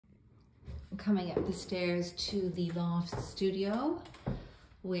coming up the stairs to the Loft studio,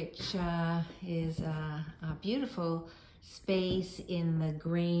 which is a beautiful space in the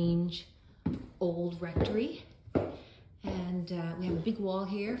Grange Old Rectory. And we have a big wall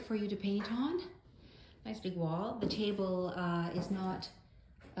here for you to paint on. Nice big wall. The table is not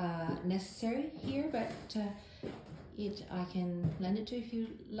necessary here, but I can lend it to you if you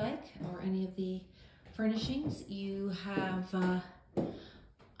like, or any of the furnishings. You have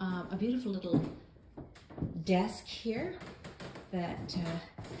a beautiful little desk here that you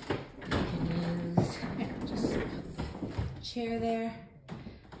can use. Just put the chair there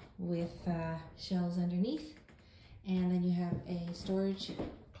with shelves underneath, and then you have a storage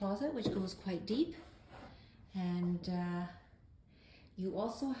closet which goes quite deep, and you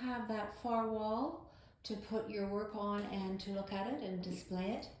also have that far wall to put your work on and to look at it and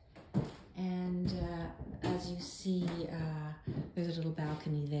display it. And as you see, there's a little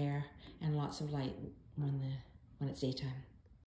balcony there and lots of light when it's daytime.